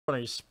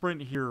a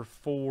sprint here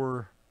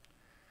for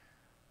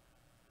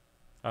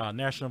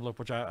National Envelope,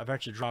 which I've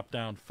actually dropped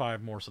down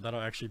 5 more, so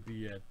that'll actually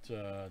be at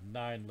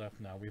 9 left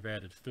now. We've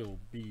added Phil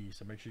B,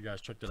 so make sure you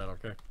guys check that out,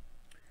 okay?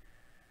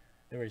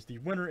 Anyways, the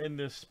winner in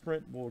this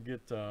sprint will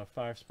get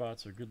 5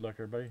 spots, so good luck,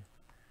 everybody.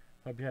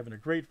 Hope you're having a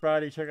great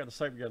Friday. Check out the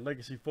site. We got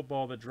Legacy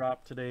Football that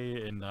dropped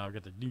today, and we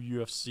got the new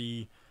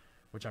UFC,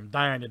 which I'm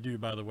dying to do,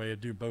 by the way. I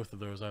do both of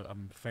those.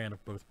 I'm a fan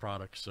of both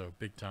products, so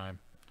big time.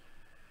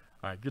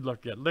 All right, good luck.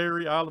 We got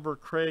Larry, Oliver,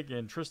 Craig,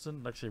 and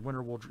Tristan. Like I say,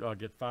 winner will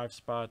get 5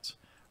 spots.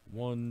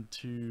 1,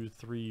 2,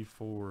 3,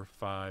 4,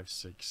 5,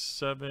 6,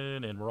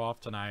 7, and we're off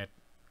tonight.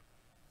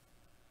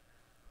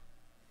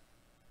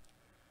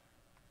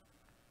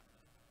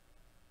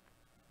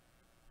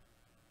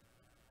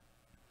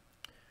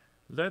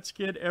 Let's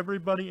get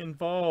everybody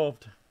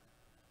involved.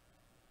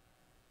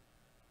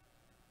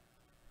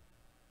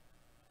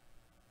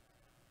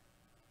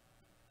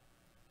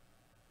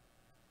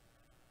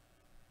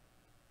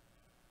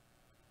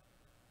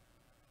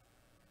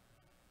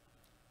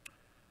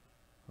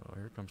 Oh,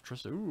 here comes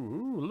Tristan.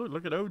 Ooh,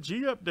 look at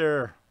OG up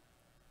there.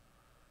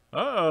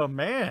 Oh,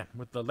 man,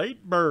 with the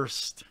late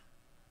burst.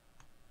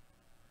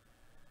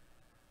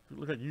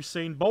 Look at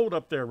Usain Bolt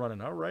up there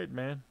running. All right,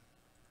 man.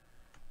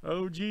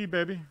 OG,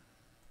 baby.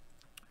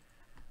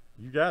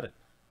 You got it.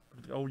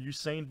 Oh,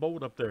 Usain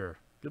Bolt up there.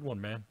 Good one,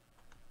 man.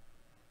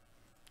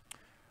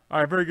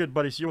 All right, very good,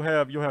 buddy. So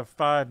you'll have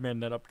 5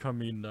 men that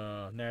upcoming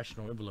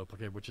national envelope,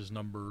 okay, which is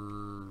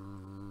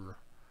number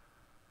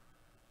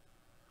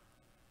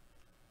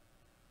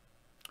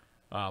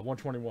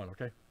 121.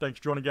 Okay. Thanks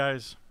for joining,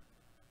 guys.